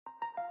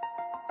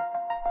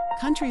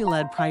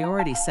Country-led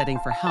priority setting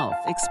for health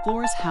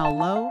explores how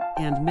low-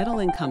 and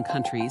middle-income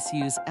countries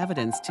use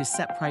evidence to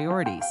set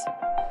priorities,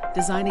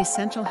 design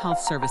essential health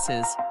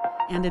services,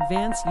 and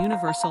advance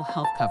universal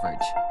health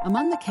coverage.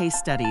 Among the case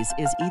studies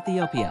is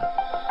Ethiopia,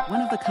 one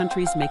of the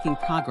countries making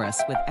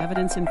progress with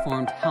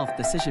evidence-informed health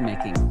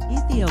decision-making.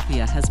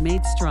 Ethiopia has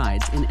made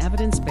strides in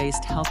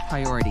evidence-based health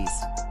priorities,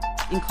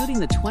 including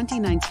the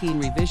 2019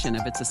 revision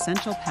of its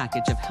essential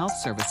package of health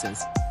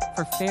services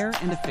for fair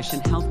and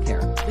efficient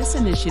healthcare. This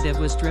initiative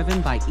was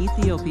driven by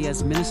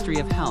Ethiopia's Ministry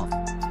of Health,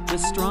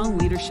 with strong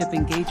leadership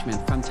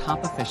engagement from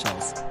top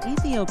officials.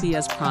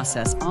 Ethiopia's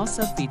process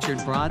also featured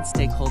broad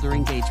stakeholder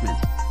engagement,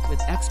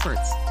 with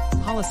experts,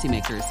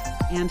 policymakers,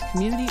 and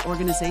community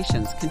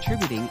organizations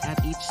contributing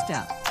at each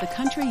step. The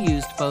country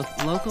used both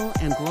local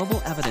and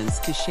global evidence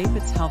to shape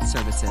its health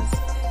services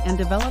and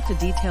developed a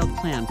detailed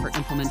plan for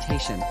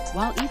implementation.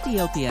 While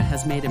Ethiopia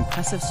has made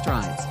impressive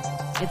strides,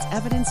 its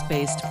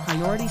evidence-based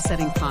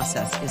priority-setting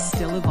process is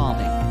still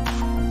evolving.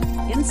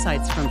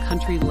 Insights from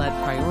country-led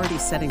priority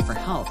setting for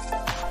health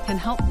can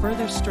help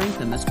further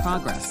strengthen this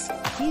progress.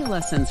 Key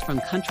lessons from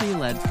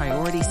country-led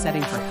priority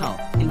setting for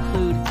health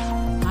include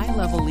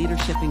high-level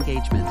leadership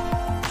engagement,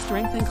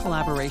 strengthen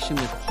collaboration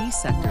with key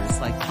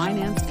sectors like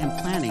finance and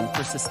planning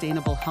for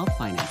sustainable health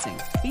financing,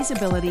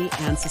 feasibility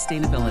and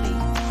sustainability,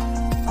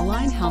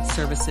 align health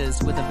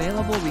services with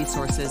available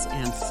resources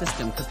and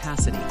system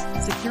capacity,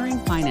 securing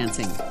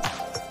financing,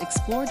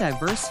 explore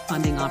diverse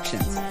funding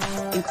options,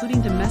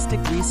 including domestic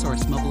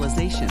resource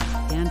mobilization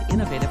and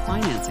innovative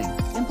financing,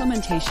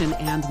 implementation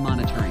and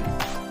monitoring.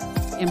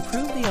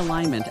 Improve the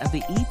alignment of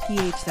the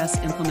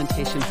EHS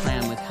implementation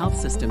plan with health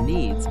system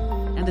needs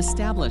and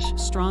establish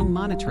strong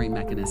monitoring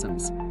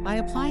mechanisms. By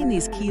applying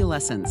these key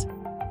lessons,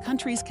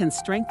 countries can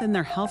strengthen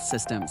their health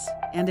systems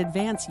and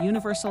advance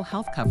universal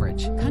health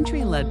coverage.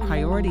 Country-led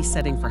priority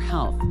setting for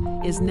health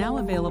is now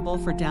available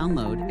for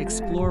download.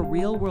 Explore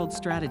real-world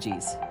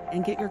strategies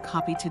and get your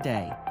copy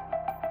today.